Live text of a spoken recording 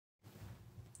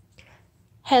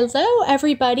Hello,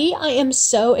 everybody. I am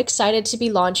so excited to be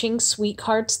launching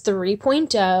SweetCarts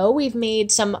 3.0. We've made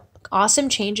some awesome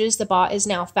changes. The bot is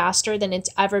now faster than it's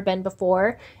ever been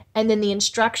before. And then the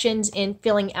instructions in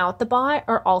filling out the bot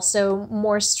are also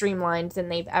more streamlined than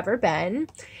they've ever been.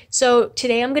 So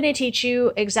today I'm going to teach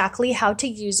you exactly how to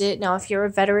use it. Now, if you're a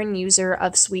veteran user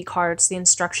of SweetCarts, the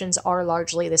instructions are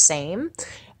largely the same.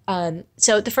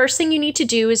 So the first thing you need to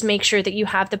do is make sure that you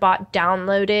have the bot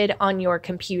downloaded on your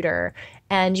computer.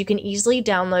 And you can easily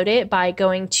download it by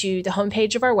going to the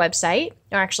homepage of our website,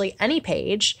 or actually any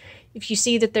page. If you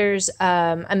see that there's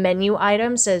a menu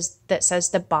item that says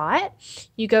the bot,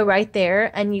 you go right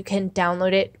there and you can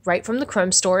download it right from the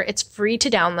Chrome store. It's free to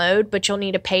download, but you'll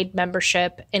need a paid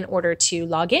membership in order to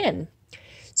log in.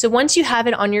 So once you have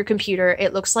it on your computer,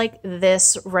 it looks like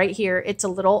this right here. It's a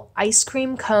little ice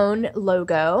cream cone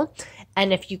logo.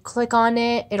 And if you click on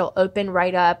it, it'll open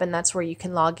right up, and that's where you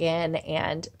can log in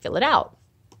and fill it out.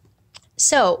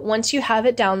 So once you have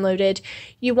it downloaded,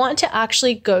 you want to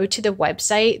actually go to the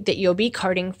website that you'll be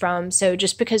carting from. So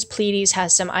just because Pleaties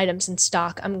has some items in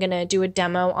stock, I'm going to do a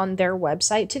demo on their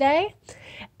website today.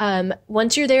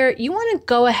 Once you're there, you want to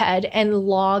go ahead and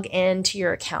log into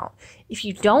your account. If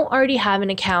you don't already have an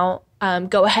account,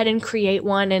 go ahead and create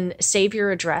one and save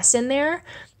your address in there.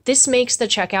 This makes the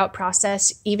checkout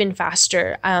process even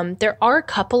faster. There are a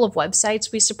couple of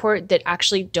websites we support that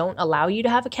actually don't allow you to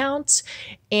have accounts,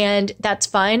 and that's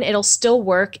fine. It'll still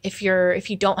work if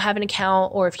you don't have an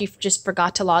account, or if you just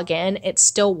forgot to log in, it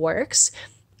still works.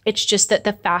 It's just that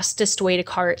the fastest way to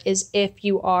cart is if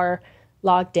you are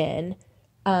logged in.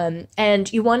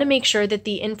 And you want to make sure that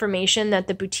the information that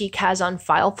the boutique has on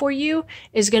file for you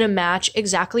is going to match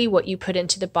exactly what you put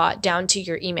into the bot down to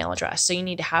your email address. So you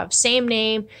need to have same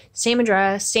name, same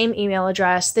address, same email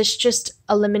address. This just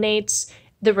eliminates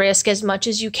the risk as much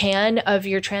as you can of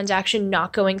your transaction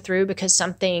not going through because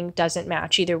something doesn't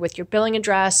match either with your billing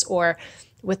address or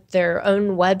with their own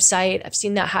website. I've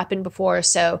seen that happen before.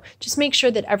 So just make sure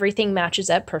that everything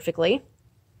matches up perfectly.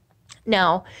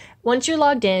 Now, once you're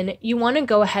logged in, you want to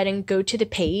go ahead and go to the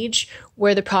page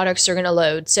where the products are going to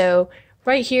load. So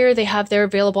right here, they have their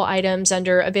available items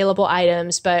under available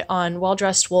items, but on Well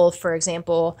Dressed Wolf, for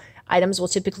example, items will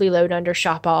typically load under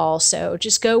Shop All. So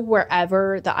just go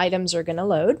wherever the items are going to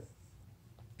load.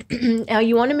 Now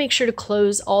you want to make sure to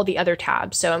close all the other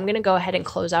tabs. So I'm going to go ahead and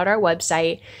close out our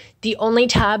website. The only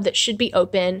tab that should be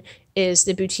open is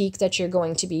the boutique that you're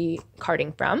going to be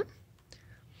carting from.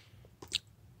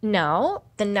 Now,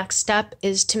 the next step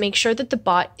is to make sure that the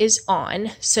bot is on.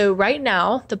 So right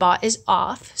now, the bot is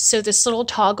off. So this little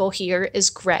toggle here is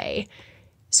gray.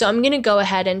 So I'm going to go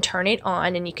ahead and turn it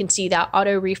on, and you can see that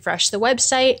auto refresh the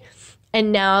website.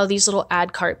 And now these little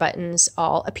add cart buttons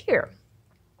all appear.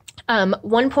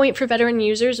 One point for veteran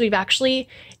users, we've actually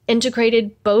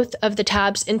integrated both of the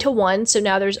tabs into one. So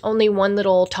now there's only one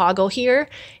little toggle here.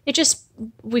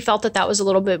 We felt that was a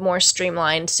little bit more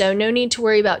streamlined. So no need to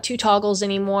worry about two toggles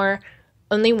anymore,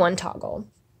 only one toggle.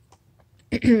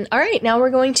 All right, now we're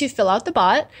going to fill out the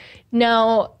bot.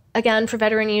 Now, again, for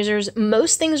veteran users,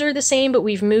 most things are the same, but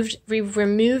we've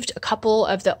removed a couple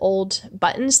of the old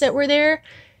buttons that were there.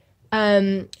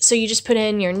 So you just put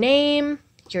in your name,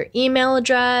 your email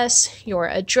address, your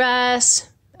address,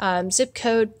 zip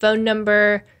code, phone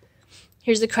number.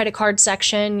 Here's the credit card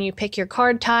section. You pick your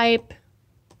card type,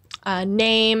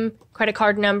 name, credit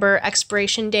card number,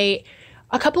 expiration date.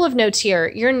 A couple of notes here.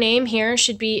 Your name here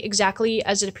should be exactly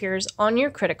as it appears on your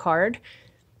credit card.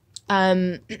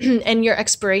 And your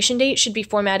expiration date should be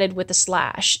formatted with a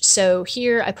slash. So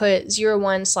here I put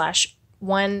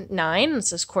 01/19.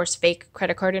 This is, of course, fake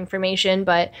credit card information,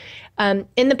 but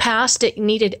in the past, it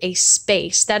needed a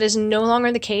space. That is no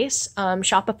longer the case.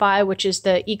 Shopify, which is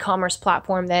the e-commerce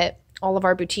platform that all of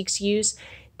our boutiques use,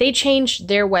 they changed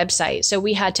their website. So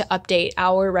we had to update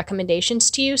our recommendations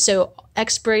to you. So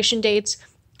expiration dates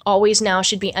always now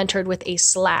should be entered with a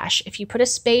slash. If you put a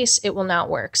space, it will not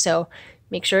work. So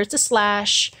make sure it's a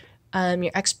slash.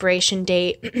 Your expiration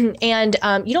date, and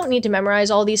you don't need to memorize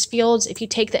all these fields. If you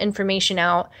take the information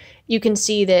out, you can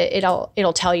see that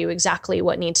it'll tell you exactly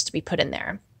what needs to be put in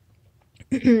there.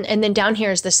 And then down here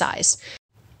is the size.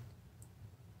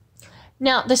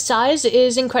 Now, the size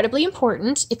is incredibly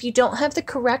important. If you don't have the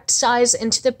correct size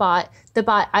into the bot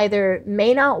either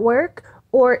may not work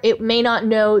or it may not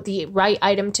know the right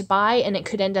item to buy, and it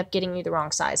could end up getting you the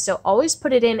wrong size. So always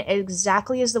put it in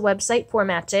exactly as the website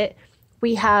formats it.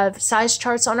 We have size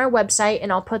charts on our website,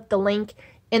 and I'll put the link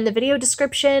in the video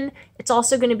description. It's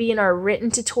also going to be in our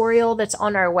written tutorial that's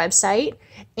on our website.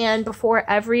 And before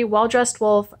every Well Dressed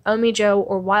Wolf, Omi Joe,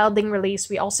 or Wildling release,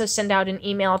 we also send out an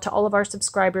email to all of our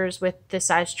subscribers with the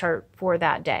size chart for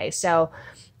that day. So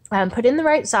put in the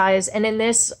right size. And in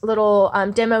this little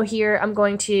demo here, I'm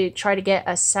going to try to get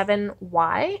a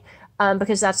 7Y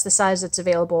because that's the size that's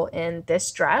available in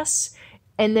this dress.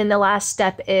 And then the last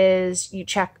step is you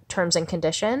check terms and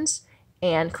conditions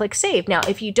and click save. Now,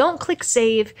 if you don't click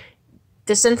save,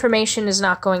 this information is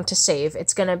not going to save.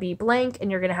 It's going to be blank and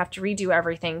you're going to have to redo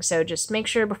everything. So just make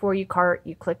sure before you cart,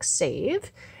 you click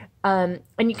save. And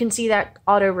you can see that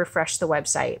auto refresh the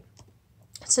website.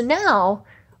 So now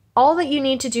all that you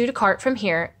need to do to cart from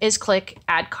here is click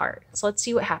add cart. So let's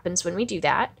see what happens when we do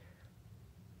that.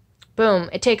 Boom,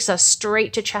 it takes us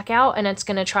straight to checkout, and it's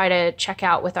going to try to check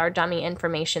out with our dummy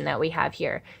information that we have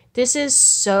here. This is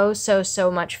so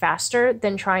much faster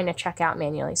than trying to check out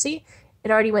manually. See,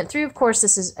 it already went through. Of course,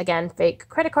 this is, again, fake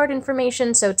credit card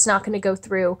information, so it's not going to go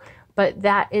through, but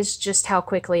that is just how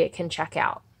quickly it can check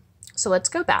out. So let's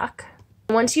go back.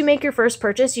 Once you make your first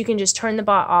purchase, you can just turn the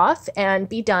bot off and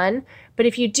be done. But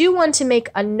if you do want to make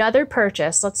another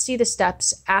purchase, let's see the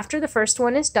steps. After the first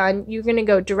one is done, you're going to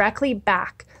go directly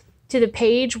back to the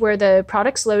page where the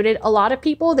product's loaded. A lot of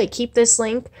people, they keep this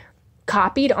link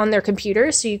copied on their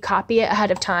computer, so you copy it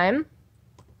ahead of time.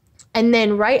 And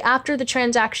then right after the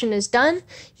transaction is done,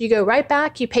 you go right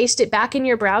back, you paste it back in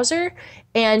your browser,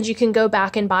 and you can go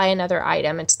back and buy another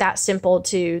item. It's that simple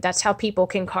that's how people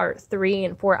can cart 3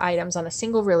 and 4 items on a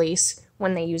single release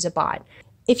when they use a bot.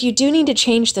 If you do need to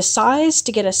change the size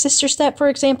to get a sister step, for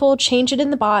example, change it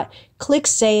in the bot, click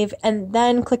save, and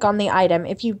then click on the item.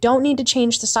 If you don't need to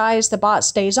change the size, the bot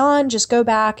stays on, just go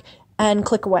back and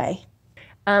click away.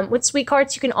 With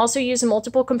SweetCarts, you can also use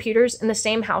multiple computers in the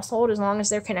same household as long as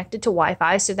they're connected to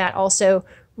Wi-Fi, so that also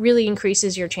really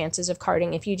increases your chances of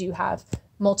carting if you do have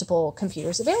multiple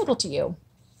computers available to you.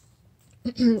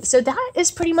 So that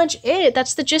is pretty much it.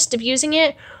 That's the gist of using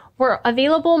it. We're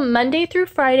available Monday through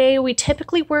Friday. We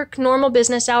typically work normal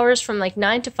business hours from like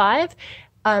 9 to 5,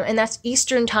 and that's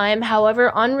Eastern time.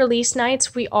 However, on release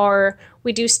nights, we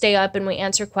do stay up and we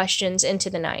answer questions into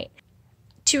the night.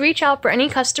 To reach out for any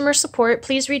customer support,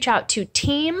 please reach out to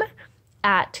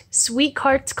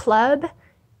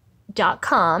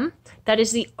team@sweetcartsclub.com. That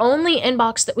is the only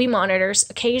inbox that we monitor.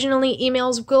 Occasionally,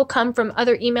 emails will come from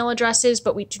other email addresses,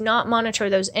 but we do not monitor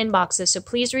those inboxes. So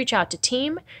please reach out to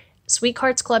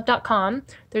team@sweetcartsclub.com.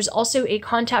 There's also a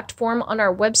contact form on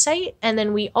our website, and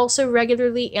then we also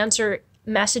regularly answer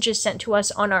messages sent to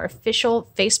us on our official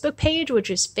Facebook page,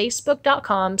 which is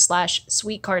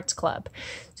facebook.com/sweetcartsclub.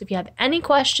 So if you have any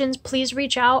questions, please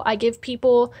reach out. I give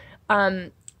people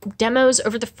demos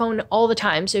over the phone all the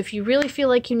time. So if you really feel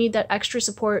like you need that extra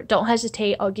support, don't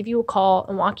hesitate. I'll give you a call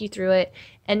and walk you through it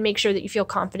and make sure that you feel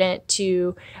confident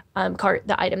to cart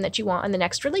the item that you want on the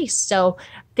next release. So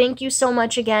thank you so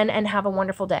much again, and have a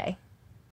wonderful day.